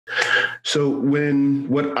So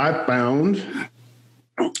what I found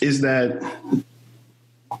is that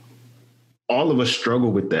all of us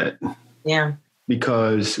struggle with that. Yeah.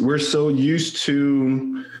 Because we're so used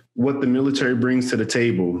to what the military brings to the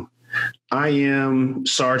table. I am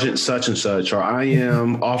Sergeant such and such, or I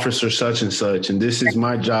am Officer such and such, and this is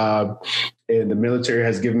my job. And the military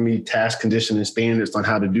has given me task, condition, and standards on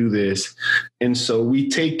how to do this. And so we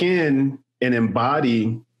take in and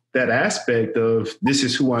embody that aspect of this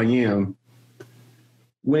is who I am.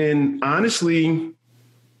 When honestly,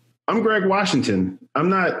 I'm Greg Washington. I'm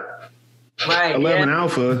not 11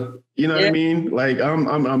 Alpha. You know what I mean? Like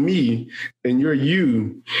I'm me and you're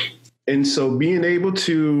you. And so being able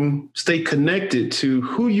to stay connected to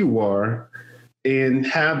who you are and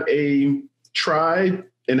have a tribe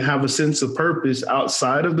and have a sense of purpose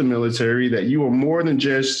outside of the military, that you are more than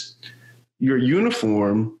just your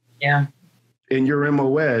uniform and your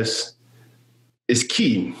MOS is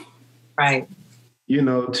key. Right. You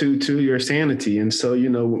know, to your sanity. And so, you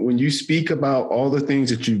know, when you speak about all the things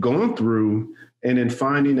that you've gone through and in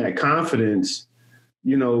finding that confidence,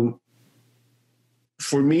 you know,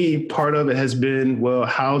 for me, part of it has been, well,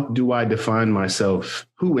 how do I define myself?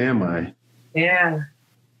 Who am I? Yeah.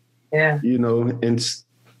 Yeah. You know, and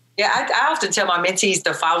I often tell my mentees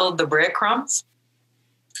to follow the breadcrumbs.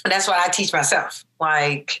 And that's what I teach myself.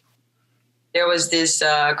 Like, there was this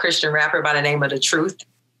Christian rapper by the name of The Truth.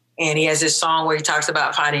 And he has this song where he talks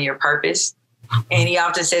about finding your purpose. And he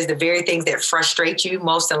often says the very things that frustrate you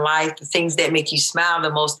most in life, the things that make you smile the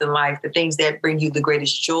most in life, the things that bring you the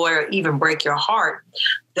greatest joy or even break your heart,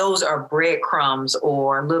 those are breadcrumbs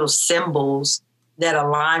or little symbols that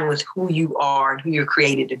align with who you are and who you're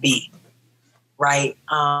created to be, right?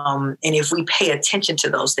 And if we pay attention to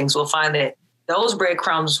those things, we'll find that those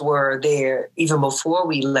breadcrumbs were there even before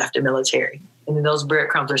we left the military. And then those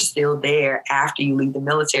breadcrumbs are still there after you leave the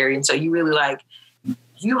military. And so you really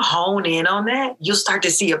you hone in on that, you'll start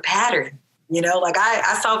to see a pattern. You know, like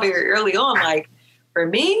I saw very early on, like for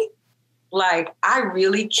me, like I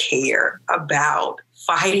really care about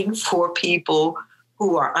fighting for people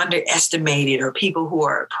who are underestimated or people who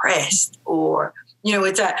are oppressed, or, you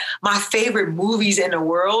know, my favorite movies in the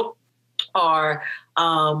world are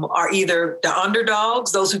either the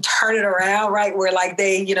underdogs, those who turn it around, right? Where like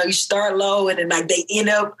they, you know, you start low and then like they end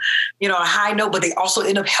up, you know, a high note, but they also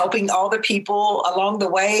end up helping all the people along the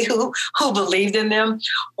way who believed in them.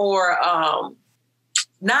 Or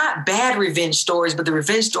not bad revenge stories, but the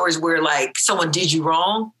revenge stories where like someone did you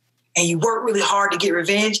wrong and you worked really hard to get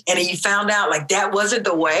revenge, and then you found out like that wasn't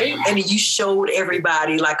the way, and then you showed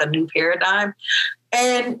everybody like a new paradigm.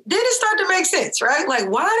 And then it started to make sense, right? Like,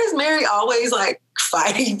 why is Mary always like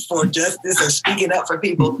fighting for justice and speaking up for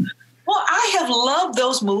people? Well, I have loved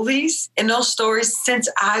those movies and those stories since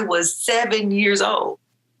I was 7 years old.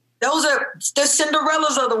 Those are the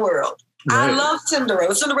Cinderellas of the world. Right. I love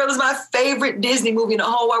Cinderella. Cinderella is my favorite Disney movie in the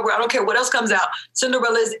whole wide world. I don't care what else comes out.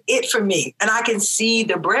 Cinderella is it for me. And I can see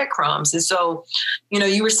the breadcrumbs. And so, you know,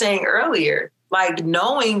 you were saying earlier, like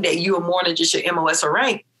knowing that you are more than just your MOS or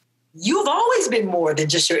rank, you've always been more than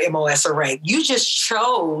just your MOS or rank. You just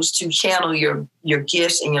chose to channel your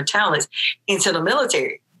gifts and your talents into the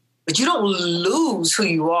military. But you don't lose who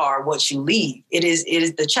you are once you leave. It is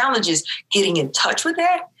the challenge is getting in touch with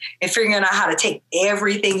that and figuring out how to take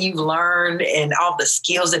everything you've learned and all the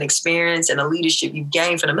skills and experience and the leadership you've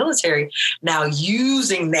gained from the military, now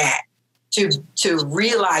using that to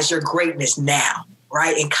realize your greatness now,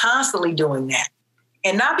 right? And constantly doing that.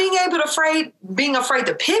 And not being afraid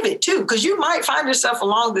to pivot too, because you might find yourself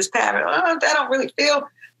along this path. I don't really feel,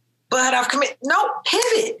 but I've committed. No,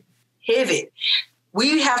 pivot.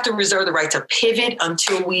 We have to reserve the right to pivot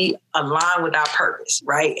until we align with our purpose,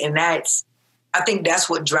 right? And I think that's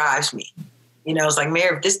what drives me. You know, it's like,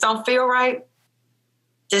 Mary, if this don't feel right,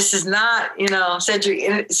 this is not, you know, Cedric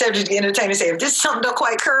the Entertainer said, if this something don't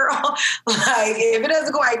quite curl, like if it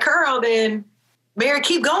doesn't quite curl, then Mary,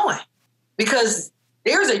 keep going. Because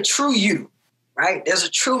there's a true you, right? There's a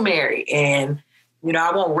true Mary. And, you know,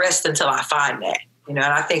 I won't rest until I find that. You know,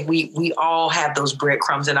 and I think we all have those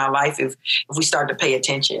breadcrumbs in our life if we start to pay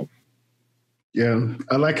attention. Yeah,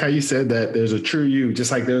 I like how you said that. There's a true you, just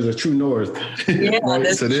like there's a true north. Yeah, right?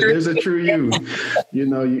 So there's a true you. You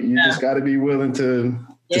know, you just got to be willing to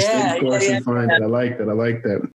stay the course and find it. I like that.